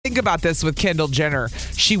think about this with Kendall Jenner.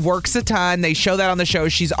 She works a ton. They show that on the show.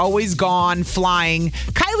 She's always gone flying.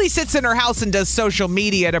 Kylie sits in her house and does social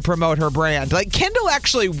media to promote her brand. Like, Kendall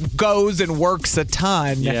actually goes and works a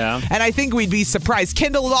ton. Yeah. And I think we'd be surprised.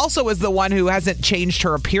 Kendall also is the one who hasn't changed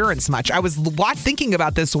her appearance much. I was thinking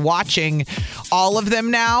about this watching all of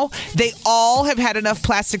them now. They all have had enough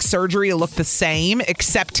plastic surgery to look the same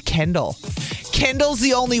except Kendall. Kendall's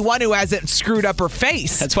the only one who hasn't screwed up her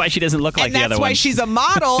face. That's why she doesn't look like the other one. And that's why she's a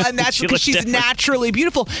model, and that's She because looks she's different. naturally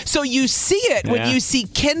beautiful. So you see it. When you see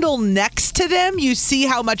Kendall next to them, you see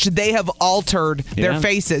how much they have altered their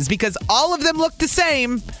faces, because all of them look the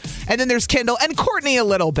same. And then there's Kendall and Courtney a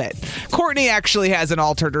little bit. Courtney actually hasn't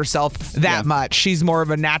altered herself that much. She's more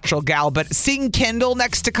of a natural gal. But seeing Kendall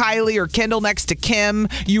next to Kylie or Kendall next to Kim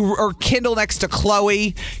or Kendall next to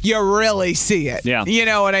Chloe, you really see it. Yeah. You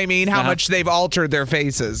know what I mean? How much they've altered their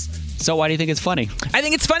faces. So why do you think it's funny? I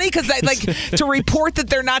think it's funny because to report that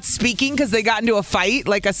they're not speaking because they got into a fight,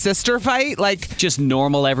 like a sister fight, like just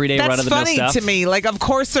normal everyday run-of-the-mill stuff. That's funny to me. Like, of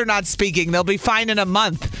course they're not speaking. They'll be fine in a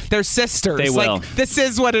month. They're sisters. They will. Like, this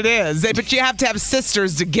is what it is. But you have to have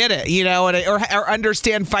sisters to get it, you know, or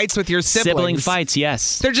understand fights with your siblings. Sibling fights,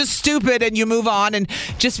 yes. They're just stupid, and you move on, and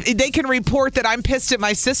just they can report that I'm pissed at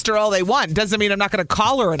my sister all they want. Doesn't mean I'm not going to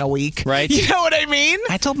call her in a week. Right. You know what I mean?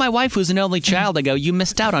 I told my wife, who's an only child, I go, you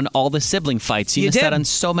missed out on all the sibling fights. You missed did. out on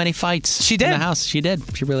so many fights. She did. In the house. She did.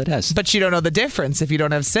 She really does. But you don't know the difference if you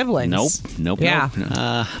don't have siblings. Nope. Yeah.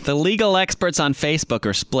 The legal experts on Facebook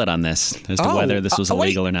are split on this as to whether this was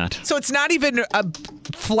illegal or not. So it's not even a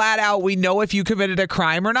flat out we know if you committed a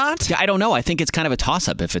crime or not? Yeah, I don't know. I think it's kind of a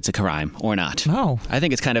toss-up if it's a crime or not. Oh. I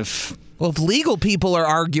think it's kind of... Well, if legal people are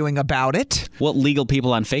arguing about it. Well, legal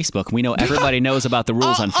people on Facebook. We know everybody knows about the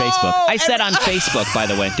rules on Facebook. I said on Facebook, by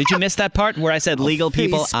the way. Did you miss that part where I said legal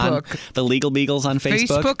people on the legal beagles on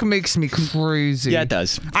Facebook? Facebook makes me crazy. Yeah, it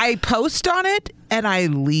does. I post on it and I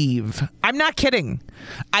leave. I'm not kidding.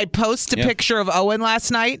 I post a picture of Owen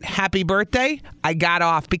last night. Happy birthday. I got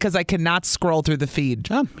off because I cannot scroll through the feed.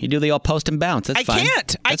 Oh, you do the all post and bounce. That's fine.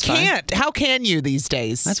 I can't. How can you these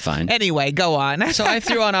days? That's fine. Anyway, go on. So I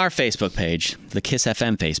threw on our Facebook page, the Kiss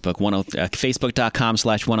FM Facebook,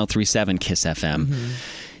 facebook.com/1037 Kiss FM.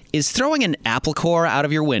 Is throwing an apple core out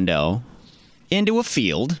of your window into a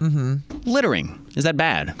field littering. Is that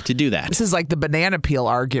bad to do that? This is like the banana peel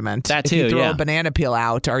argument. That too, if you throw a banana peel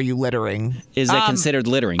out, are you littering? Is it considered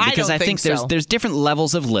littering? Because I think there's different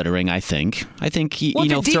levels of littering, I think. Well,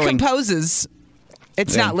 if it decomposes,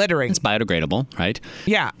 it's not littering. It's biodegradable, right?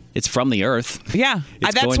 Yeah. It's from the earth. Yeah.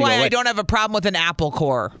 It's That's going to why go away. I don't have a problem with an apple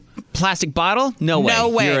core. Plastic bottle? No way. No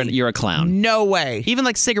way. You're a clown. No way. Even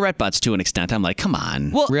like cigarette butts to an extent. I'm like, come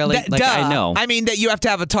on. Well, really? duh. I know. I mean, that you have to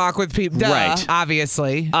have a talk with people. Duh, Right.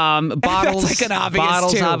 Obviously. Bottles. That's like an obvious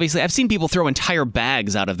bottles, too. obviously. I've seen people throw entire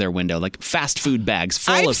bags out of their window, like fast food bags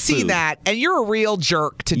full of food. I've seen that, and you're a real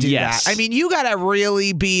jerk to do Yes. that. I mean, you got to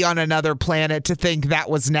really be on another planet to think that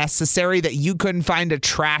was necessary, that you couldn't find a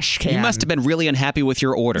trash can. You must have been really unhappy with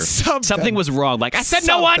your order. Something was wrong. Like, I said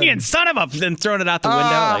no onions, son of a... Then throwing it out the window.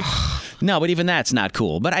 Like, no, but even that's not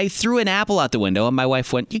cool. But I threw an apple out the window, and my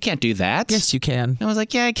wife went, you can't do that. Yes, you can. And I was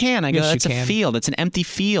like, yeah, I can. I go, Yes, it's you a can. field. It's an empty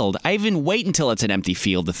field. I even wait until it's an empty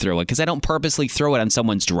field to throw it because I don't purposely throw it on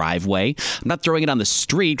someone's driveway. I'm not throwing it on the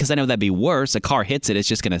street because I know that'd be worse. A car hits it, it's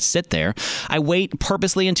just going to sit there. I wait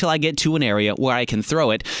purposely until I get to an area where I can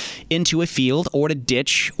throw it into a field or a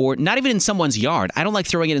ditch or not even in someone's yard. I don't like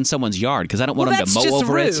throwing it in someone's yard because I don't want them to mow that's just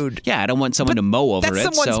over rude. it. Yeah, I don't want someone to mow over That's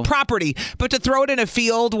it. someone's property. But to throw it in a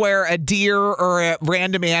field where a deer or a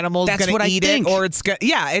random animal is going to eat it, or it's going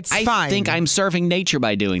it's fine. I think I'm serving nature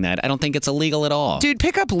by doing that. I don't think it's illegal at all. Dude,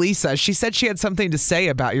 pick up Lisa. She said she had something to say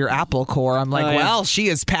about your apple core. I'm like, well, she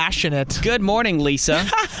is passionate. Good morning, Lisa.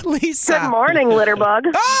 Lisa. Good morning, Litterbug.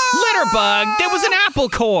 Litterbug, there was an apple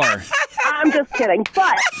core. I'm just kidding.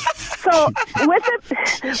 But so with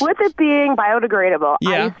it being biodegradable,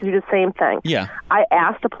 I used to do the same thing. Yeah. I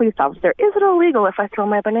asked a police officer, "Is it illegal if I throw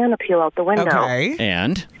my banana peel out the window?" Okay.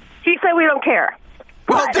 And He said, "We don't care."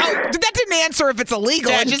 Well, that didn't answer if it's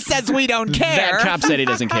illegal. It just says we don't care. that cop said he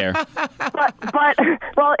doesn't care. But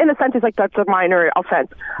well, in a sense, it's like that's a minor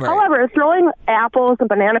offense. Right. However, throwing apples and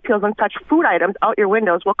banana peels and such food items out your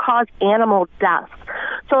windows will cause animal death.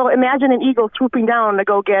 So imagine an eagle swooping down to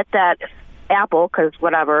go get that apple, because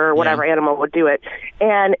whatever animal would do it,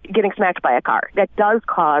 and getting smacked by a car. That does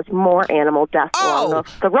cause more animal deaths along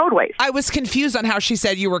the roadways. I was confused on how she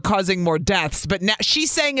said you were causing more deaths, but now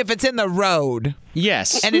she's saying if it's in the road.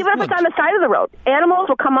 Yes. And Even if it's on the side of the road, animals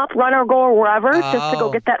will come up, run or go or wherever just to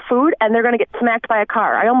go get that food, and they're going to get smacked by a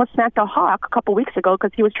car. I almost smacked a hawk a couple weeks ago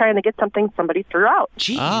because he was trying to get something somebody threw out.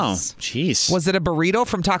 Jeez. Oh, jeez. Was it a burrito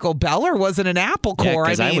from Taco Bell or was it an apple core?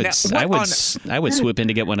 Yeah, because I would swoop in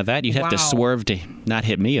to get one of that. You'd have to swerve to not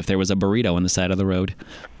hit me if there was a burrito on the side of the road.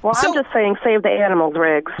 Well, I'm just saying, save the animals,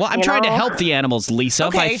 Riggs. Well, I'm trying to help the animals, Lisa,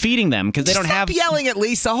 by feeding them because they don't have. Stop yelling at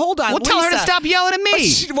Lisa. Hold on. Well, tell her to stop yelling at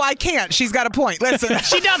me. Well, I can't. She's got a point. Listen.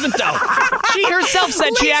 She doesn't, though. She herself said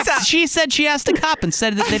she said she asked a cop and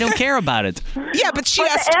said that they don't care about it. Yeah, but she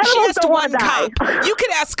asked one cop. You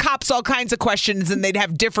could ask cops all kinds of questions and they'd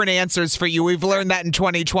have different answers for you. We've learned that in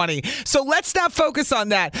 2020. So let's not focus on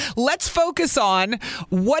that. Let's focus on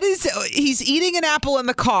he's eating an apple in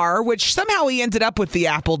the car, which somehow he ended up with the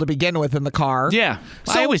apple to begin with in the car. Yeah.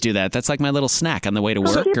 So, I always do that. That's like my little snack on the way to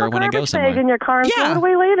work or when I go somewhere. Keep a garbage bag in your car and throw it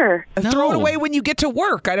away later. Throw it away when you get to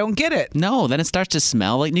work. I don't get it. No, then it starts to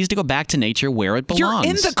smell. It needs to go back to nature where it belongs. You're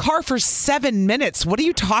in the car for 7 minutes. What are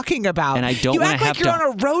you talking about? And I don't want to have you're on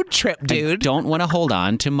a road trip, dude. I don't want to hold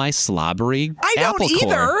on to my slobbery apple don't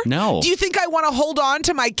either. core. No. Do you think I want to hold on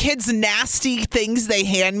to my kids' nasty things they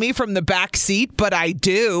hand me from the back seat? But I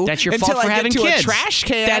do. That's your fault for having kids. Until I get to a trash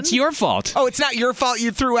can. That's your fault. Oh, it's not your fault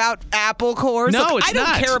you threw out apple cores? No, Look, it's not.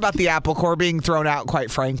 I don't care about the apple core being thrown out,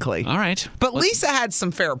 quite frankly. All right. But Lisa had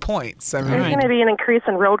some fair points. There's going to be an increase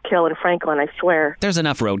in roadkill in Franklin, I swear. There's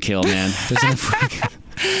enough roadkill, man. There's enough roadkill.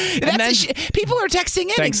 People are texting in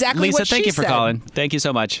Thanks, exactly Lisa, what she thank you for said. calling. Thank you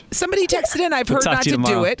so much. Somebody texted in, I've heard not to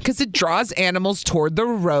do it because it draws animals toward the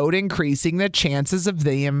road, increasing the chances of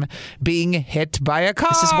them being hit by a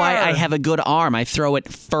car. This is why I have a good arm. I throw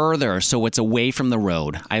it further so it's away from the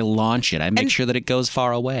road. I launch it. I make sure that it goes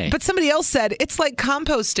far away. But somebody else said it's like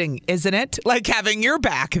composting, isn't it? Like having your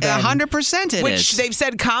back then. 100% it Which is. they've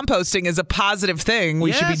said composting is a positive thing.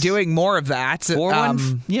 We should be doing more of that.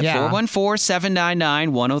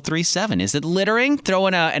 414-799-1037. Is it littering?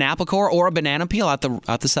 Throwing an apple core or a banana peel out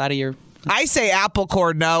the side of your... I say apple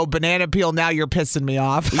core, no. Banana peel, now you're pissing me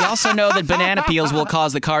off. We also know that banana peels will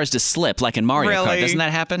cause the cars to slip, like in Mario Kart. Doesn't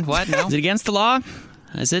that happen? What? No? Is it against the law?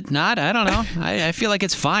 Is it not? I don't know. I feel like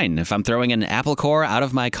it's fine if I'm throwing an apple core out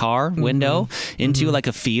of my car window into like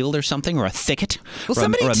a field or something, or a thicket, or a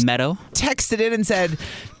meadow. Texted in and said,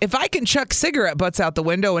 if I can chuck cigarette butts out the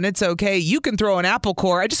window and it's okay, you can throw an apple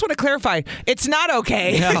core. I just want to clarify, it's not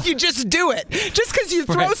okay. No. You just do it. Just because you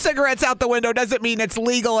throw cigarettes out the window doesn't mean it's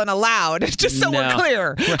legal and allowed. Just so we're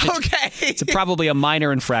clear. Right. Okay. It's probably a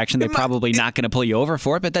minor infraction. They're probably not going to pull you over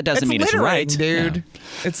for it, but that doesn't mean it's right. Dude. Yeah.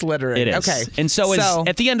 It's littering. It is. Okay. And so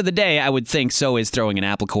at the end of the day, I would think so is throwing an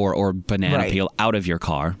apple core or banana peel out of your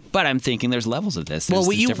car. But I'm thinking there's levels of this. Well,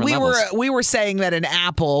 we were saying that an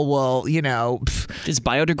apple will, it's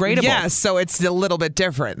biodegradable. Yes, so it's a little bit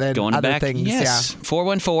different than going other back, things. Yes. Yeah.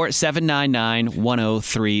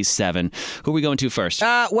 414-799-1037. Who are we going to first?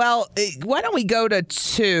 Well, why don't we go to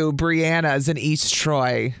Brianna's in East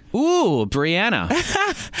Troy. Ooh, Brianna.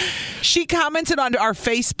 She commented on our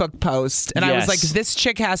Facebook post, and I was like, this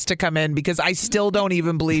chick has to come in because I still don't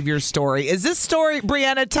even believe your story. Is this story,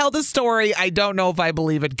 Brianna, tell the story. I don't know if I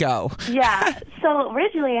believe it. Go. Yeah. So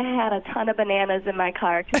originally I had a ton of bananas in my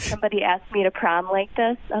car because somebody asked me to prom like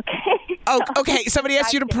this. Okay. Oh, okay. Somebody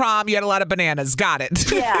asked you to prom. You had a lot of bananas. Got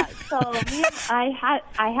it. Yeah. So I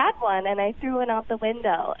had one, and I threw it out the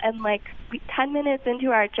window. And 10 minutes into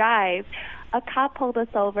our drive, a cop pulled us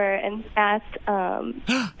over and asked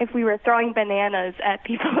if we were throwing bananas at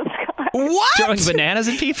people's cars. What? Throwing bananas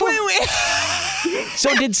at people? Wait.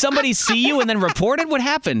 So did somebody see you and then report it? What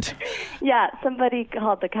happened? Yeah, somebody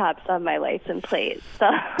called the cops on my license plate.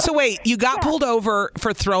 So wait, you got pulled over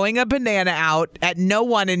for throwing a banana out at no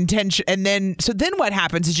one intention, and then what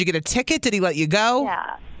happens? Did you get a ticket? Did he let you go?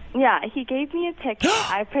 Yeah, he gave me a ticket.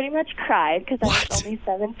 I pretty much cried because I was only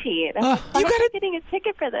 17. I'm getting a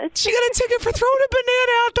ticket for this. She got a ticket for throwing a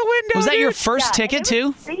banana out the window. Was that your first ticket,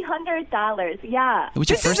 too? $300, yeah.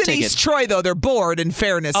 This is in East Troy, though. They're bored, in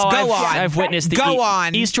fairness. Go on. I've witnessed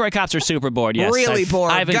the East Troy cops are super bored, yes. Really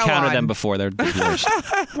bored. I've encountered them before. They're the worst.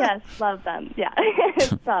 Yes, love them, yeah.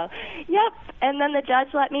 So, yep. And then the judge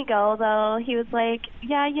let me go, though. He was like,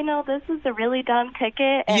 this is a really dumb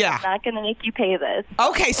ticket, and I'm not going to make you pay this.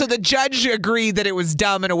 Okay, so the judge agreed that it was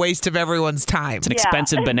dumb and a waste of everyone's time. It's an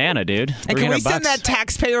expensive banana, dude. And can we send that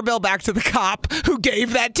taxpayer bill back to the cop who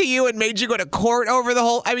gave that to you and made you go to court over the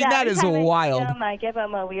whole... I mean, that is wild. I give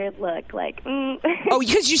him a weird look, Oh,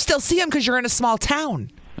 because you still see him because you're in a small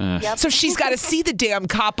town. Yep. So she's got to see the damn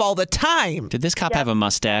cop all the time. Did this cop have a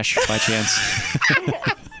mustache by chance?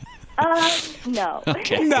 No.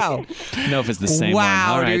 Okay. No. No, if it's the same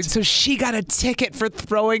Wow, one. All right. dude. So she got a ticket for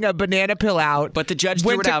throwing a banana peel out. But the judge threw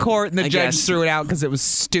went it to out, court and the I judge guess. threw it out because it was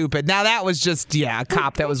stupid. Now that was just, a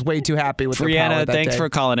cop that was way too happy with their power Brianna, that thanks day. for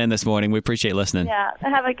calling in this morning. We appreciate listening. Yeah.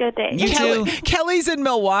 Have a good day. You too. Kelly's in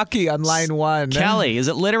Milwaukee on line 1. Kelly, is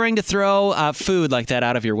it littering to throw food like that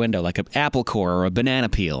out of your window, like an apple core or a banana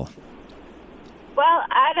peel? Well,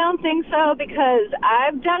 I don't think so because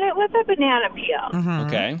I've done it with a banana peel.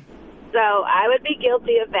 Okay. So I would be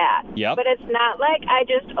guilty of that. Yep. But it's not like I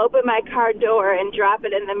just open my car door and drop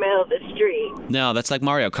it in the middle of the street. No, that's like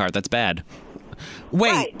Mario Kart. That's bad.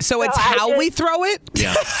 Wait, Right. so it's So I how just- we throw it?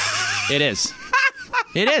 Yeah. It is.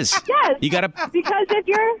 It is. Yes. You got to... Because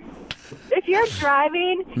if you're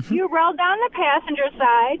driving, you roll down the passenger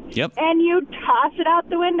side Yep. and you toss it out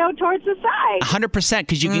the window towards the side. 100%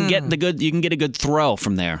 because you can get a good throw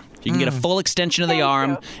from there. You can get a full extension of the Thank arm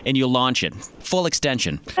you. and you launch it. Full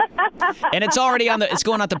extension. And it's already it's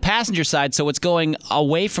going out the passenger side, so it's going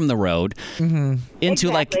away from the road into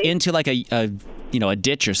Exactly. a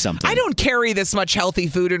ditch or something. I don't carry this much healthy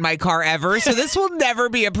food in my car ever, so this will never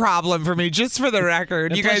be a problem for me, just for the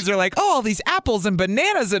record. You guys are like, all these apples and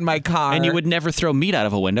bananas in my car. And you would never throw meat out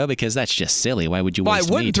of a window because that's just silly. Why would you Well, I waste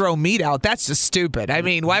wouldn't meat? throw meat out. That's just stupid. I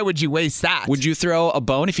mean, why would you waste that? Would you throw a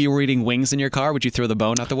bone if you were eating wings in your car? Would you throw the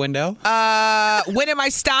bone out the window? When am I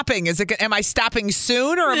stopping? Am I stopping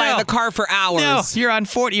soon, or am I in No. the car for hours? No, you're on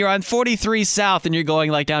 43 South, and you're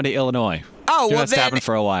going like down to Illinois. Oh, You're well not then stopping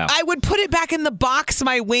for a while. I would put it back in the box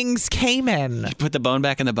my wings came in. Put the bone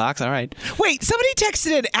back in the box. All right. Wait, somebody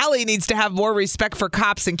texted in, Allie needs to have more respect for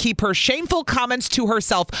cops and keep her shameful comments to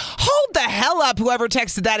herself. Hold the hell up, whoever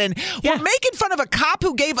texted that in. Yeah. We're making fun of a cop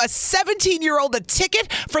who gave a 17-year-old a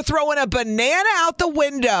ticket for throwing a banana out the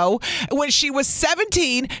window. When she was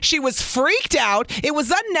 17, she was freaked out. It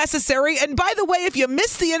was unnecessary. And by the way, if you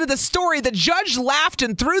missed the end of the story, the judge laughed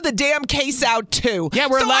and threw the damn case out too. Yeah,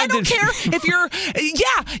 we're so allowed I don't to- care if you're,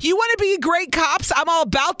 you want to be great cops. I'm all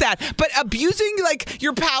about that. But abusing like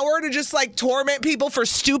your power to just like torment people for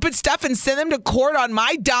stupid stuff and send them to court on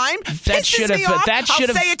my dime pisses me off. I'll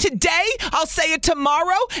say it today. I'll say it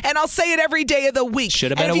tomorrow, and I'll say it every day of the week.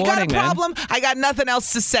 Should have and been if a you warning, got a man. problem, I got nothing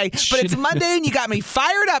else to say. But it's Should- Monday, and you got me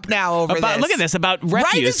fired up now over this. Look at this about Right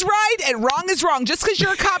refuse. is right and wrong is wrong. Just because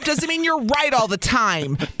you're a cop doesn't mean you're right all the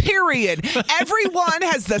time. Period. Everyone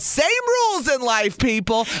has the same rules in life,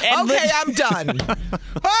 people. And Okay, I'm done.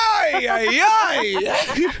 Ay, ay,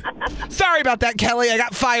 ay. Sorry about that, Kelly. I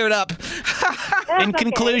got fired up. In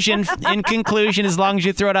conclusion, as long as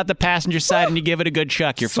you throw it out the passenger side and you give it a good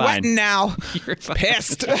chuck, you're Sweating fine. now. You're fine.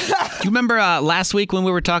 Pissed. You remember last week when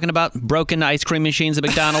we were talking about broken ice cream machines at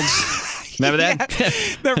McDonald's? Remember that?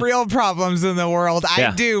 The real problems in the world.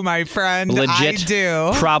 Yeah. I do, my friend. Legit I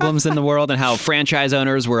do. problems in the world and how franchise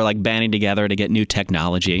owners were like banding together to get new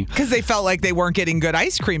technology. Because they felt like they weren't getting good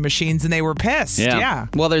ice cream machines and they were pissed. Yeah.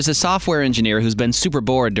 Well, there's a software engineer who's been super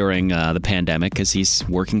bored during the pandemic because he's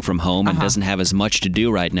working from home and doesn't have as much to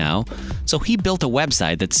do right now. So he built a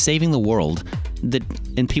website that's saving the world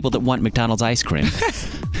and people that want McDonald's ice cream.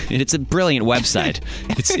 And it's a brilliant website.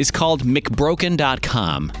 It's called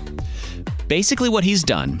McBroken.com. Basically, what he's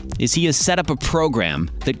done is he has set up a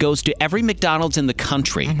program that goes to every McDonald's in the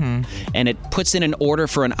country, and it puts in an order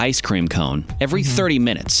for an ice cream cone every 30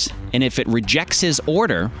 minutes. And if it rejects his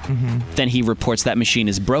order, then he reports that machine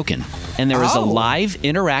is broken. And there is a live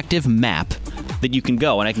interactive map that you can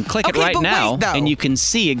go, and I can click it Okay, right but now, wait, though. and you can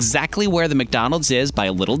see exactly where the McDonald's is by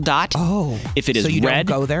a little dot. Oh, If it is so you don't red,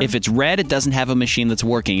 go there? if it's red, it doesn't have a machine that's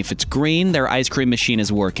working. If it's green, their ice cream machine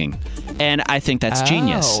is working. And I think that's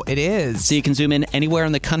genius. Oh, it is. So you can zoom in anywhere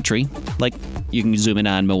in the country. Like you can zoom in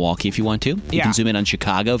on Milwaukee if you want to. You Yeah. can zoom in on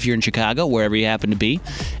Chicago if you're in Chicago, wherever you happen to be.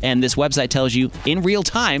 And this website tells you in real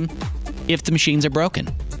time if the machines are broken.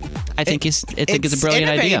 I think it's a brilliant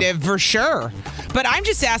idea. innovative for sure. But I'm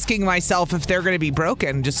just asking myself if they're going to be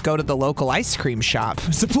broken, just go to the local ice cream shop.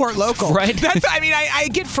 Support local. Right. I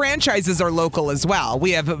get franchises are local as well.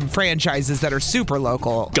 We have franchises that are super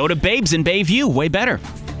local. Go to Babes in Bayview, way better.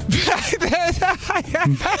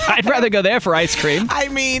 I'd rather go there for ice cream. I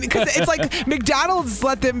mean, because it's like McDonald's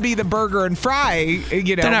let them be the burger and fry,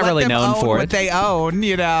 you know. They're not let really them known own for what it. they own,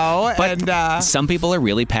 you know. But and some people are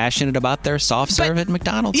really passionate about their soft serve at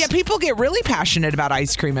McDonald's. yeah, people get really passionate about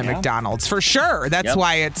ice cream at McDonald's, for sure. That's Yep.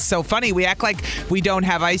 why it's so funny. We act like we don't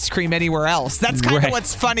have ice cream anywhere else. That's kind of Right.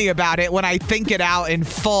 what's funny about it when I think it out in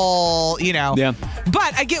full, Yeah.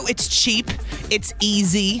 But I get it's cheap, it's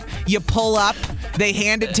easy. You pull up, they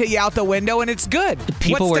hand it it to you out the window, and it's good.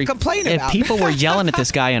 What's to complain about? People were yelling at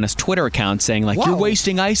this guy on his Twitter account saying, like, you're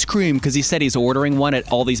wasting ice cream, because he said he's ordering one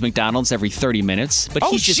at all these McDonald's every 30 minutes. But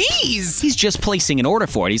he's just placing an order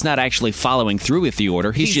for it. He's not actually following through with the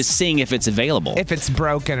order. He's just seeing if it's available. If it's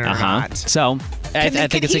broken or not. So, I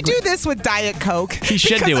think can he do this with Diet Coke? He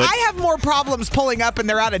should do it. Because I have more problems pulling up and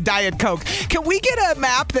they're out of Diet Coke. Can we get a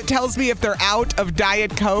map that tells me if they're out of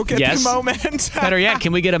Diet Coke at the moment? Better yet,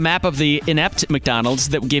 can we get a map of the inept McDonald's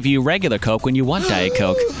that give you regular Coke when you want Diet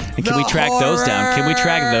Coke? And can we track those down? Can we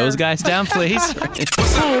track those guys down, please?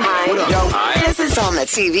 Hi. This is on the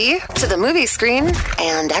TV, to the movie screen,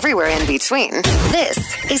 and everywhere in between. This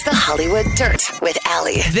is the Hollywood Dirt with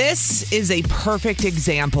Allie. This is a perfect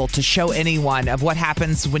example to show anyone of what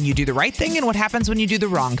happens when you do the right thing and what happens when you do the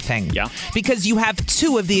wrong thing. Yeah. Because you have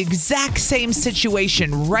two of the exact same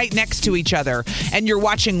situation right next to each other, and you're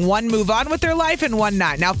watching one move on with their life and one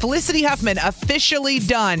not. Now, Felicity Huffman, officially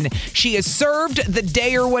done. She has served the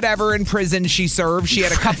day or whatever in prison she served. She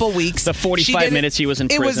had a couple weeks. The 45 minutes she was in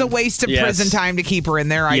prison. It was a waste of prison time to keep her in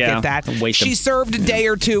there. I get that. She served a day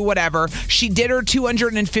or two, whatever. She did her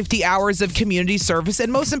 250 hours of community service,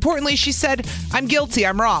 and most importantly, she said, I'm guilty.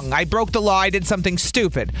 I'm wrong. I broke the law. I did something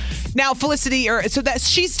stupid. Now, Felicity, so that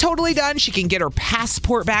she's totally done. She can get her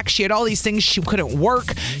passport back. She had all these things. She couldn't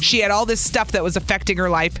work. She had all this stuff that was affecting her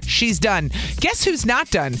life. She's done. Guess who's not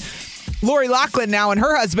done? Lori Loughlin now and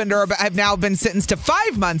her husband have now been sentenced to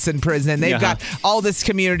 5 months in prison. They've got all this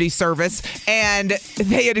community service, and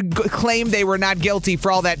they had claimed they were not guilty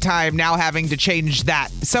for all that time, now having to change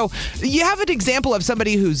that. So you have an example of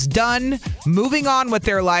somebody who's done, moving on with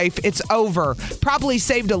their life. It's over. Probably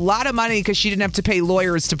saved a lot of money because she didn't have to pay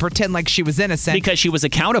lawyers to pretend like she was innocent. Because she was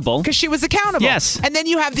accountable. Because she was accountable. Yes. And then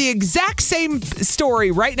you have the exact same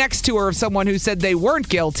story right next to her of someone who said they weren't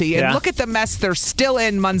guilty. And look at the mess they're still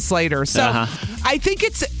in months later. So I think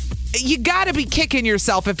you got to be kicking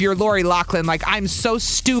yourself if you're Lori Loughlin. Like, I'm so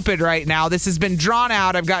stupid right now. This has been drawn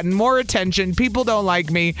out. I've gotten more attention. People don't like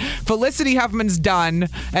me. Felicity Huffman's done,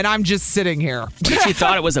 and I'm just sitting here. She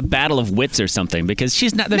thought it was a battle of wits or something, because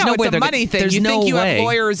she's not. There's no way. It's a money thing. There's you think you way. have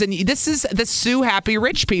lawyers, and this is the sue happy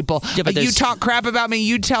rich people. Yeah, but you talk crap about me.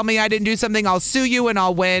 You tell me I didn't do something. I'll sue you, and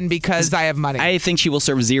I'll win because I have money. I think she will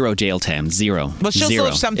serve 0 jail time. 0. Well, she'll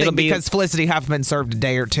serve something because Felicity Huffman served a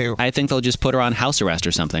day or two. I think they'll just put her on house arrest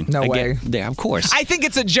or something. No way. Of course. I think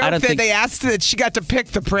it's a joke that they asked that she got to pick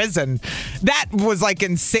the prison. That was like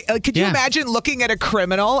insane. Could you imagine looking at a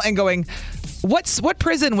criminal and going, what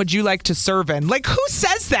prison would you like to serve in? Like, who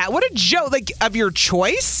says that? What a joke. Like, of your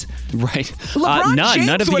choice? Right. LeBron James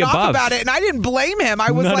none of the went above. off about it, and I didn't blame him.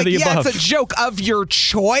 I was like, it's a joke. Of your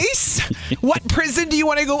choice? What prison do you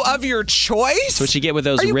want to go of your choice? That's what you get with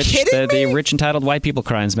those the rich entitled white people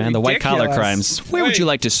crimes, man. The white collar crimes. Where would you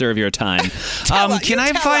like to serve your time?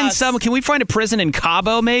 Can we find a prison in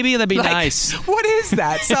Cabo, maybe? That'd be nice. What is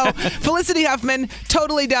that? So Felicity Huffman,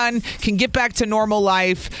 totally done, can get back to normal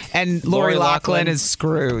life, and Lori Loughlin is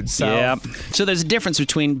screwed. So. Yeah. So there's a difference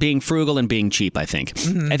between being frugal and being cheap, I think.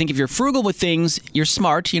 I think if you're frugal with things, you're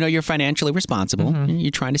smart, you're financially responsible.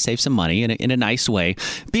 You're trying to save some money in a nice way.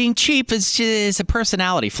 Being cheap is a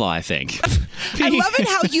personality flaw, I think. I love it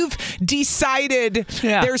how you've decided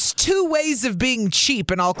there's two ways of being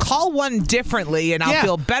cheap, and I'll call one differently and I'll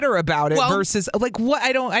feel better about it versus like what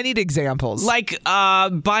I need examples. Like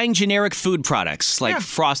buying generic food products like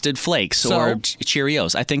Frosted Flakes or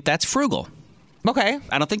Cheerios. I think that's frugal. Okay.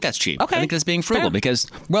 I don't think that's cheap. Okay. I think that's being frugal because,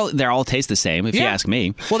 they all taste the same, if you ask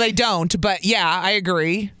me. Well, they don't, but I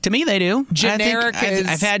agree. To me, they do. Generic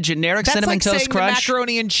I've had generic Cinnamon Toast Crunch. That's like saying the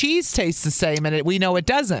macaroni and cheese tastes the same, and we know it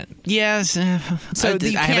doesn't. Yes. So I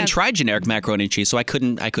haven't tried generic macaroni and cheese, so I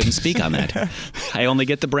couldn't speak on that. I only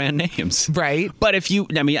get the brand names. Right. But I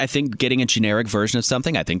think getting a generic version of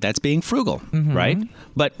something, I think that's being frugal, right?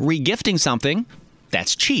 But regifting something,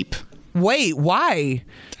 that's cheap. Wait, why?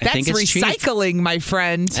 That's recycling, cheap. My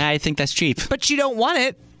friend. I think that's cheap. But you don't want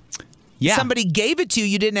it. Yeah. Somebody gave it to you.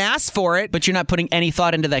 You didn't ask for it. But you're not putting any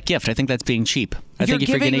thought into that gift. I think that's being cheap. You're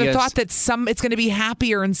giving the thought that it's going to be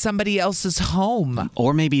happier in somebody else's home.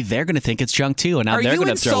 Or maybe they're going to think it's junk too, and now they're going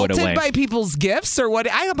to throw it away. Are you insulted by people's gifts or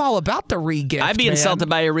what? I am all about the regift. I'd be insulted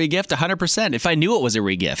by a regift 100% if I knew it was a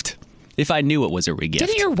regift.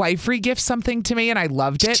 Didn't your wife regift something to me and I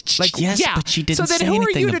loved it? Yes, but she didn't say anything about it. So then who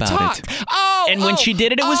are you to talk? And when she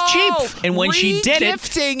did it, it was cheap. And when she did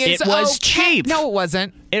it was cheap. No, it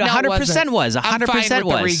wasn't. It 100% was. 100% I'm fine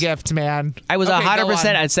with the regift, man. I was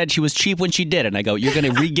 100%. I said she was cheap when she did it. And I go, you're going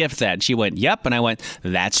to regift that. And she went, yep. And I went,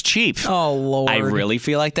 that's cheap. Oh, Lord. I really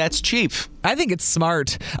feel like that's cheap. I think it's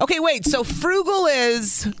smart. Okay, wait. So frugal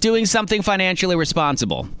is Doing something financially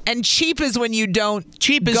responsible. and cheap is when you don't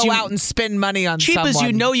Is go out and spend money on cheap someone. is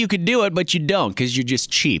you know you could do it, but you don't because you're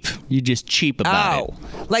just cheap. You're just cheap about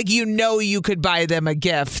it. Like you know you could buy them a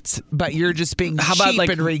gift, but you're just being How about, cheap like-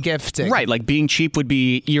 and regifting. Right, like being cheap would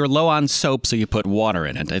be you're low on soap, so you put water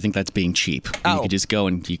in it. I think that's being cheap. You could just go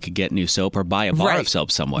and you could get new soap or buy a bar of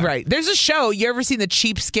soap somewhere. Right. There's a show. You ever seen the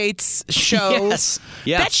Cheapskates show? Yes.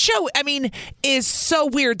 Yeah. That show, I mean, is so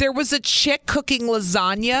weird. There was a chick cooking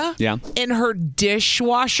lasagna in her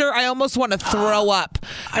dishwasher. I almost want to throw up.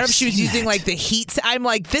 I don't know if she was using like the heat. I'm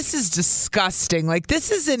like, this is disgusting. Like,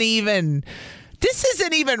 this isn't even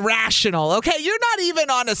rational, okay? You're not even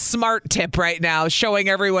on a smart tip right now showing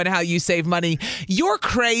everyone how you save money. You're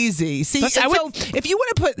crazy. See, so if you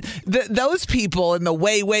want to put those people in the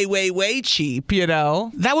way cheap, you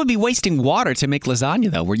know? That would be wasting water to make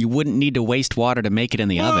lasagna, though, where you wouldn't need to waste water to make it in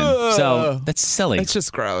the oven. So that's silly. It's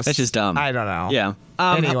just gross. That's just dumb. I don't know. Yeah.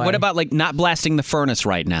 Anyway. What about like not blasting the furnace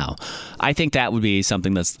right now? I think that would be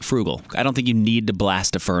something that's frugal. I don't think you need to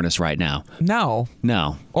blast a furnace right now. No.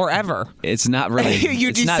 Or ever. It's not really.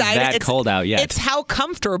 It's not that cold out yet. It's how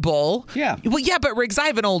comfortable. Yeah. Well, yeah, but Riggs, I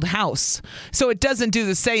have an old house, so it doesn't do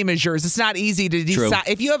the same as yours. It's not easy to decide.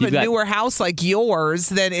 If you have a newer house like yours,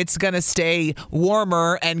 then it's going to stay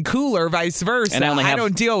warmer and cooler, vice versa. And I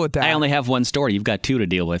don't deal with that. I only have one story. You've got two to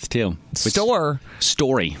deal with too. Story.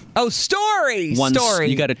 Oh, story. One story.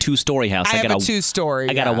 You got a 2-story house. I have a 2-story.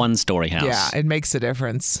 I got a 1-story house. Yeah, it makes a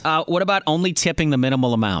difference. What about only tipping the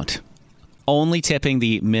minimal amount? Only tipping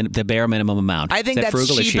the bare minimum amount. I think Is that that's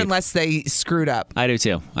frugal or cheap unless they screwed up. I do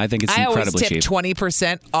too. I think it's incredibly cheap. I always tip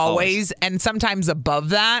 20% always, and sometimes above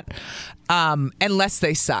that, unless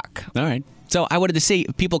they suck. All right. So I wanted to see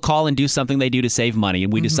people call and do something they do to save money,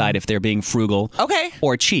 and we decide if they're being frugal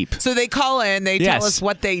or cheap. So they call in, they tell us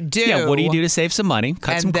what they do. Yeah, what do you do to save some money,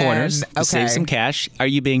 cut some corners, to save some cash? Are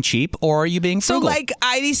you being cheap or are you being frugal? So like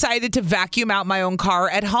I decided to vacuum out my own car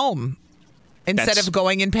at home instead of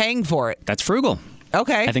going and paying for it. That's frugal.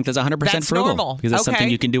 Okay. I think that's 100% frugal. Normal. Because that's something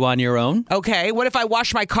you can do on your own. Okay. What if I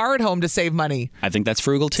wash my car at home to save money? I think that's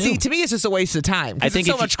frugal too. See, to me, it's just a waste of time. I think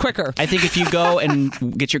it's so much quicker. I think if you go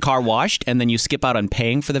and get your car washed and then you skip out on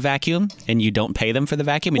paying for the vacuum and you don't pay them for the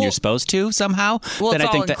vacuum and you're supposed to somehow, then I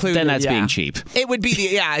think then that's being cheap. It would be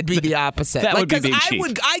it'd be the opposite. That would be being cheap.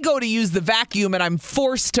 I go to use the vacuum and I'm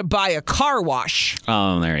forced to buy a car wash.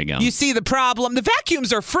 Oh, there you go. You see the problem? The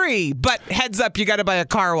vacuums are free, but heads up, you got to buy a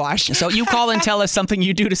car wash. So you call and tell us something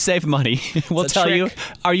you do to save money. We'll tell you,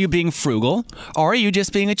 are you being frugal or are you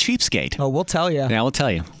just being a cheapskate? Oh, we'll tell you. Yeah, we'll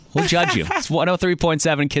tell you. We'll judge you. It's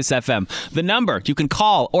 103.7 KISS FM. The number, you can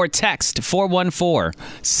call or text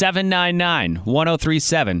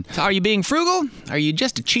 414-799-1037. Are you being frugal? Are you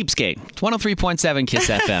just a cheapskate? It's 103.7 KISS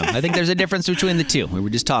FM. I think there's a difference between the two. We were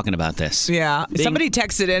just talking about this. Yeah. Somebody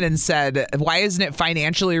texted in and said, why isn't it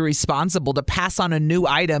financially responsible to pass on a new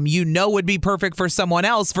item you know would be perfect for someone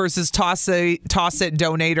else versus toss it,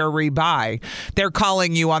 donate, or rebuy? They're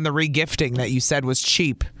calling you on the regifting that you said was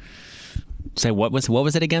cheap. Say what was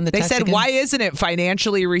it again? They said, why isn't it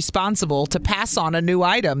financially responsible to pass on a new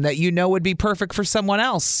item that you know would be perfect for someone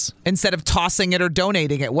else instead of tossing it or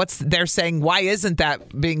donating it? They're saying, why isn't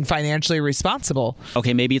that being financially responsible?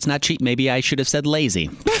 Okay, maybe it's not cheap. Maybe I should have said lazy.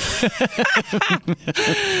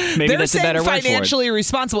 Maybe that's a better word for it. Financially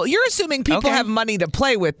responsible. You're assuming people have money to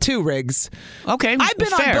play with too, Riggs. Okay, I've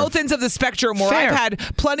been on both ends of the spectrum where I've had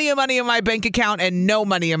plenty of money in my bank account and no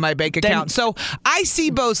money in my bank account. So I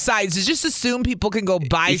see both sides. It's just assume people can go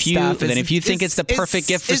buy stuff. Then if you think it's the perfect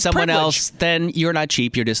gift for someone else, then you're not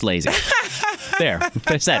cheap. You're just lazy. There.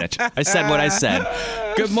 I said it. I said what I said.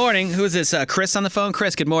 Good morning. Who is this? Chris on the phone?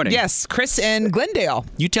 Chris, good morning. Yes, Chris in Glendale.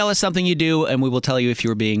 You tell us something you do, and we will tell you if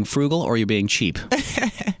you're being frugal or you're being cheap.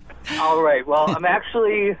 All right. Well, I'm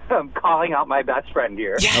actually calling out my best friend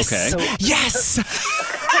here. Yes. Okay. Yes.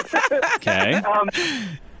 Okay.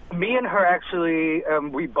 Me and her actually,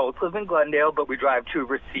 we both live in Glendale, but we drive to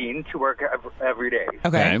Racine to work every day.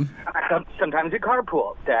 Okay. Sometimes we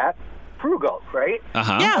carpool. That's frugal, right?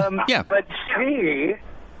 Uh-huh. Yeah. Yeah. But she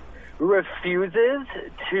refuses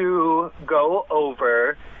to go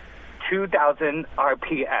over 2,000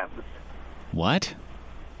 RPMs. What?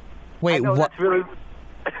 Wait, what? That's really...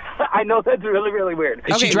 I know that's really, really weird.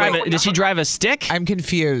 Does she drive a stick? I'm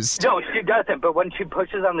confused. No, she doesn't. But when she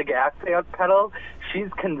pushes on the gas pedal, she's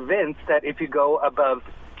convinced that if you go above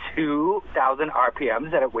 2,000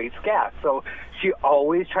 RPMs, that it wastes gas. So she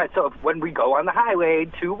always tries. So when we go on the highway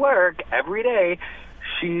to work every day,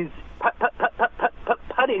 she's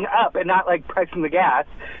putting up and not like pressing the gas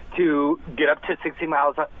to get up to 60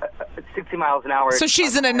 miles 60 miles an hour. So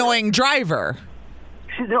she's an annoying driver.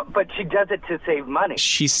 But she does it to save money.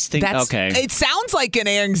 Okay. It sounds like an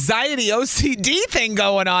anxiety OCD thing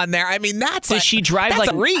going on there. I mean, Does she drive that's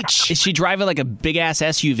like a reach? Is she driving like a big ass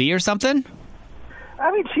SUV or something?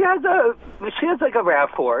 I mean, she has like a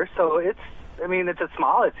RAV4, so it's a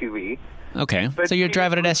small SUV. Okay. But So you're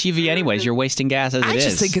driving an SUV anyways. You're wasting gas as it is. I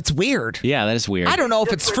just think it's weird. Yeah, that is weird. I don't know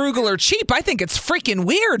if it's frugal or cheap. I think it's freaking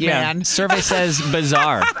weird, man. Survey says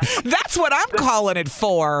bizarre. That's what I'm calling it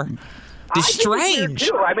for. It's strange.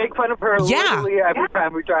 Too. I make fun of her literally every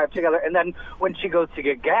time we drive together. And then when she goes to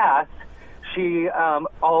get gas, she,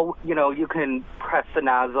 you can press the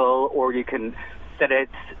nozzle or you can set it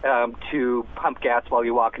to pump gas while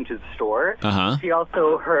you walk into the store. Uh-huh. She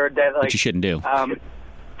also heard that, like... Which you shouldn't do.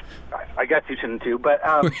 I guess you shouldn't too, but...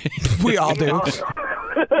 we all do.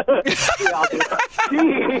 We all do.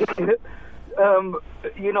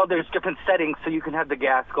 There's different settings, so you can have the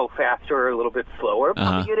gas go faster or a little bit slower.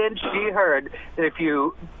 Pumping it in, she heard that if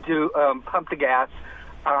you do pump the gas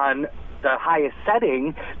on the highest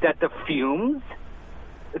setting, that the fumes...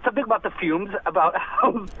 It's something about the fumes, about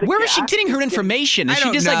how... Where is she getting her information? Is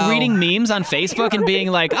she just know. like reading memes on Facebook and being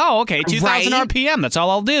like, oh, okay, 2,000 RPM, that's all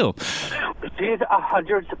I'll do? She's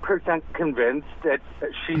 100% convinced that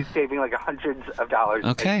she's saving like hundreds of dollars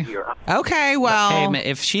a year. Okay, well... Hey,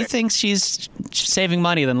 if she thinks she's saving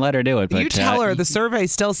money, then let her do it. But, you tell her the survey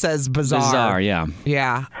still says bizarre. Bizarre, yeah.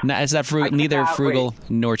 Yeah. Is that neither frugal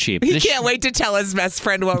nor cheap? He can't wait to tell his best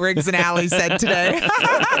friend what Riggs and Allie said today.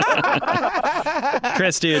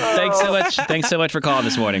 Chris, dude, thanks so much. Thanks so much for calling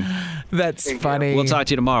this morning. That's funny. We'll talk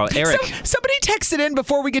to you tomorrow. Eric. Somebody texted in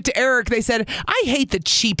before we get to Eric. They said, I hate the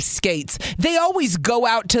cheapskates. They always go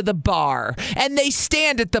out to the bar and they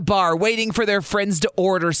stand at the bar waiting for their friends to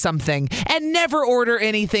order something and never order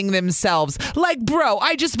anything themselves. Like, bro,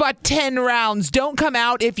 I just bought 10 rounds. Don't come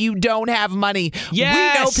out if you don't have money.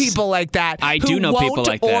 Yes. We know people like that. I do know people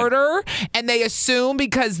like that. Who won't order and they assume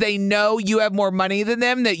because they know you have more money than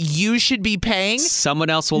them that you should be paying. Someone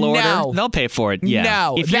else will order. No. They'll pay for it. Yeah.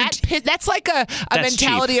 No. That's like a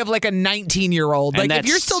mentality cheap. of like a 19-year-old. Like if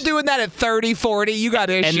you're still doing that at 30, 40, you got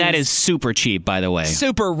issues. And that is super cheap, by the way.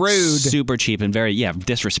 Super rude. Super cheap and very,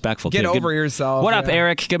 disrespectful. Get over yourself. What up,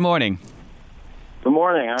 Eric? Good morning. Good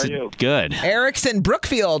morning. How are you? Good. Eric's in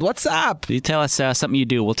Brookfield. What's up? You tell us something you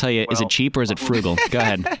do. We'll tell you, is it cheap or is it frugal? Go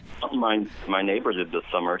ahead. My neighbor did this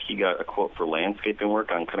summer. He got a quote for landscaping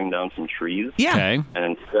work on cutting down some trees. Yeah. Okay. And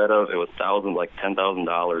instead of, it was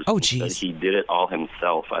 $10,000. Oh, geez. He did it all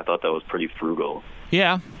himself. I thought that was pretty frugal.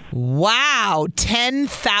 Yeah. Wow.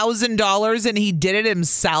 $10,000 and he did it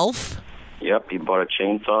himself? Yep, he bought a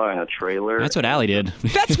chainsaw and a trailer. That's what Allie did.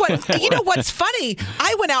 That's what, you know what's funny?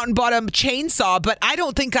 I went out and bought a chainsaw, but I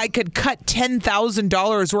don't think I could cut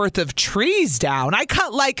 $10,000 worth of trees down. I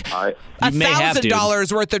cut like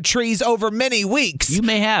 $1,000 worth of trees over many weeks. You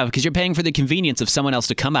may have, because you're paying for the convenience of someone else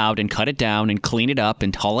to come out and cut it down and clean it up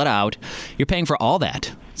and haul it out. You're paying for all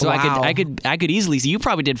that. So wow. I could easily see you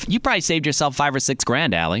probably saved yourself $5 or $6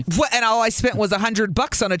 grand, Allie. What, and all I spent was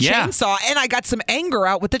 $100 on a chainsaw, and I got some anger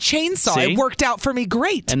out with the chainsaw. See? It worked out for me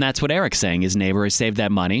great. And that's what Eric's saying. His neighbor has saved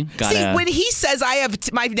that money. When he says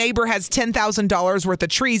my neighbor has $10,000 worth of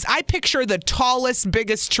trees, I picture the tallest,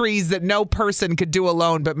 biggest trees that no person could do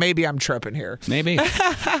alone. But maybe I'm tripping here. Maybe.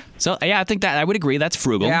 So yeah, I think that I would agree. That's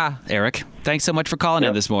frugal. Yeah, Eric. Thanks so much for calling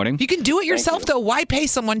in this morning. You can do it yourself though. Why pay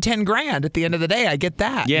someone $10 grand at the end of the day? I get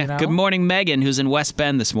that. Yeah. You know? Good morning, Megan, who's in West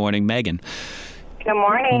Bend this morning. Megan. Good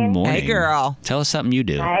morning. Good morning. Hey, girl. Tell us something you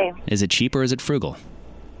do. Hi. Is it cheap or is it frugal?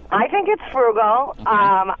 I think it's frugal. Okay.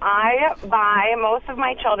 I buy most of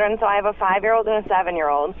my children, so I have a 5-year-old and a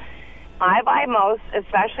 7-year-old. I buy most,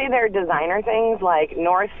 especially their designer things like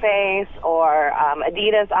North Face or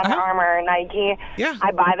Adidas, Under Armour, Nike. Yeah.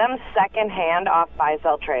 I buy them secondhand off buy,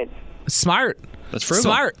 sell, trade. Smart. That's frugal.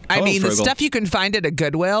 Smart. Total I mean, frugal. the stuff you can find at a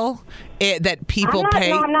Goodwill that people pay.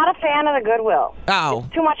 No, I'm not a fan of the Goodwill. Oh.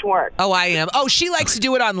 It's too much work. Oh, I am. Oh, she likes to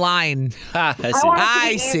do it online. I see. I want it to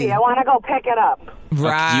be easy. I want to go pick it up.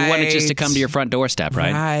 Right. You want it just to come to your front doorstep,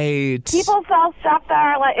 right? Right. People sell stuff that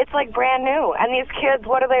are like, it's like brand new. And these kids,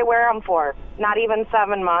 what do they wear them for? Not even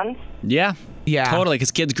 7 months? Yeah. Yeah. Totally,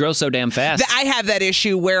 because kids grow so damn fast. I have that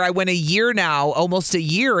issue where I went a year now, almost a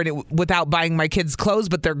year, without buying my kids clothes,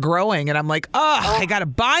 but they're growing. And I'm like, I got to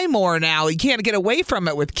buy more now. You can't get away from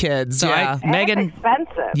it with kids. So yeah. Megan, it's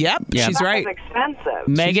expensive. Yep, she's right. It's expensive.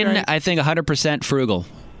 Megan, right. I think 100% frugal.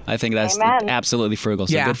 I think that's Amen. absolutely frugal.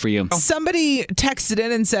 So good for you. Somebody texted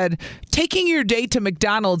in and said, taking your date to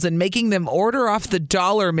McDonald's and making them order off the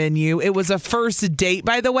dollar menu. It was a first date,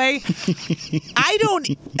 by the way.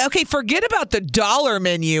 Okay, forget about the dollar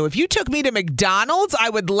menu. If you took me to McDonald's, I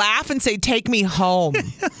would laugh and say, take me home.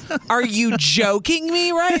 Are you joking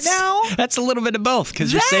me right now? That's a little bit of both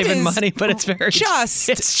because you're saving money, but it's very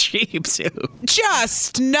it's cheap too.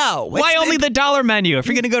 Just no. Why only the dollar menu? If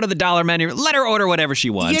you're going to go to the dollar menu, let her order whatever she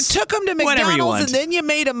wants. You took them to McDonald's and then you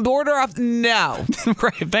made them order off. No.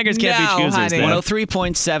 Right. Beggars can't be choosers. Honey.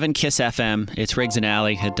 103.7 Kiss FM. It's Riggs and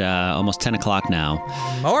Alley at almost 10 o'clock now.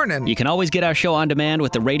 Morning. You can always get our show on demand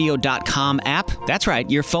with the radio.com app. That's right.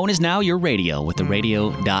 Your phone is now your radio with the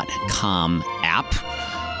radio.com app.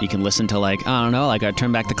 You can listen to our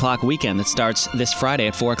Turn Back the Clock weekend that starts this Friday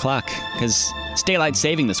at 4 o'clock because it's daylight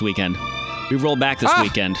saving this weekend. We roll back this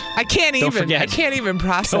weekend. I can't even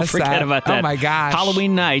process that. Don't forget about that. Oh my gosh.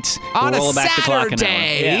 Halloween night, on we'll roll a back the clock an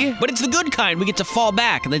Saturday. hour. Yeah. But it's the good kind. We get to fall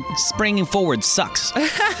back. The springing forward sucks.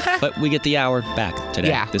 But we get the hour back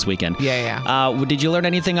today, this weekend. Yeah. Did you learn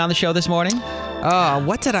anything on the show this morning?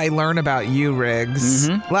 What did I learn about you, Riggs?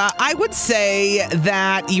 Well, I would say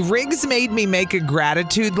that Riggs made me make a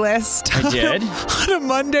gratitude list. I did. On a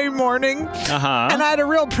Monday morning. Uh-huh. And I had a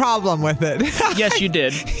real problem with it. Yes, you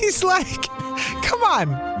did. He's like, come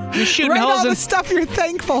on. You're shooting Write holes all in the stuff you're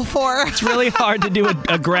thankful for. It's really hard to do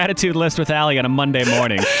a gratitude list with Allie on a Monday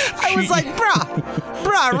morning. I was like,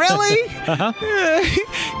 bruh, really? Uh-huh.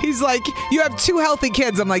 He's like, you have 2 healthy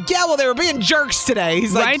kids. I'm like, yeah, well, they were being jerks today.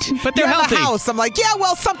 He's like, right? But they're you have healthy. a house. I'm like, yeah,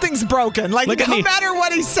 well, something's broken. Like, Look at no me. matter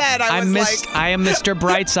what he said, I am Mr.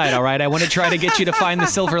 Brightside, all right? I want to try to get you to find the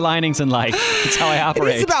silver linings in life. That's how I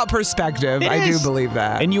operate. It's about perspective. I do believe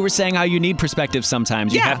that. And you were saying how you need perspective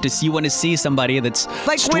sometimes. You want to see somebody that's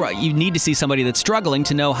you need to see somebody that's struggling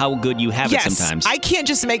to know how good you have it sometimes. I can't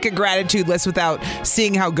just make a gratitude list without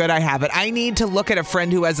seeing how good I have it. I need to look at a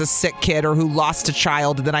friend who has a sick kid or who lost a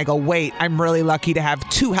child, and then I go, wait, I'm really lucky to have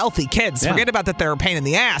 2 healthy kids. Yeah. Forget about that they're a pain in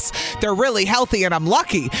the ass. They're really healthy, and I'm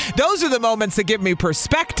lucky. Those are the moments that give me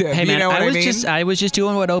perspective. Hey, man, you know what I mean? I was just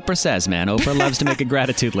doing what Oprah says, man. Oprah loves to make a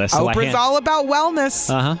gratitude list. So Oprah's all about wellness.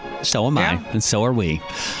 Uh-huh. So am I, and so are we.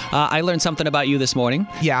 I learned something about you this morning.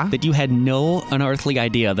 Yeah. That you had no unearthly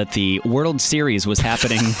idea that the World Series was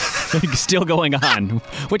happening, still going on.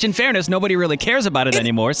 Which, in fairness, nobody really cares about it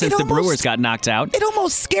anymore since the Brewers got knocked out. It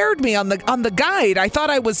almost scared me on the guide. I thought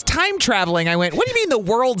I was time traveling. I went, what do you mean the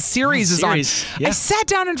World Series is on? Yeah. I sat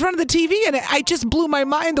down in front of the TV and I just blew my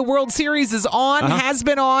mind. The World Series is on, has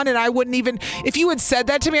been on, and I wouldn't even, if you had said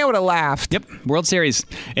that to me, I would have laughed. Yep, World Series.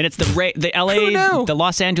 And it's the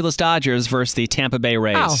Los Angeles Dodgers versus the Tampa Bay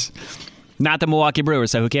Rays. Oh. Not the Milwaukee Brewers,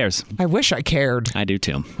 so who cares? I wish I cared. I do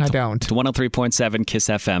too. I don't. To 103.7 Kiss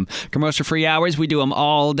FM. Commercial-free hours, we do them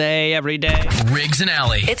all day, every day. Riggs and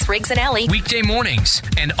Alley. It's Riggs and Alley. Weekday mornings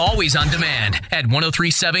and always on demand at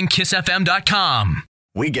 1037kissfm.com.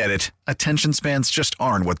 We get it. Attention spans just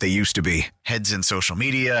aren't what they used to be. Heads in social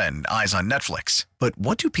media and eyes on Netflix. But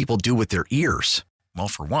what do people do with their ears? Well,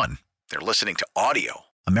 for one, they're listening to audio.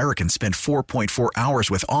 Americans spend 4.4 hours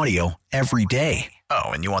with audio every day. Oh,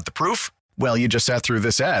 and you want the proof? Well, you just sat through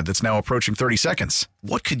this ad that's now approaching 30 seconds.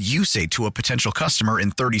 What could you say to a potential customer in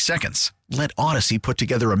 30 seconds? Let Odyssey put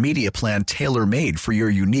together a media plan tailor-made for your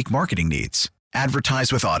unique marketing needs.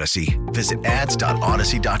 Advertise with Odyssey. Visit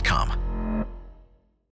ads.odyssey.com.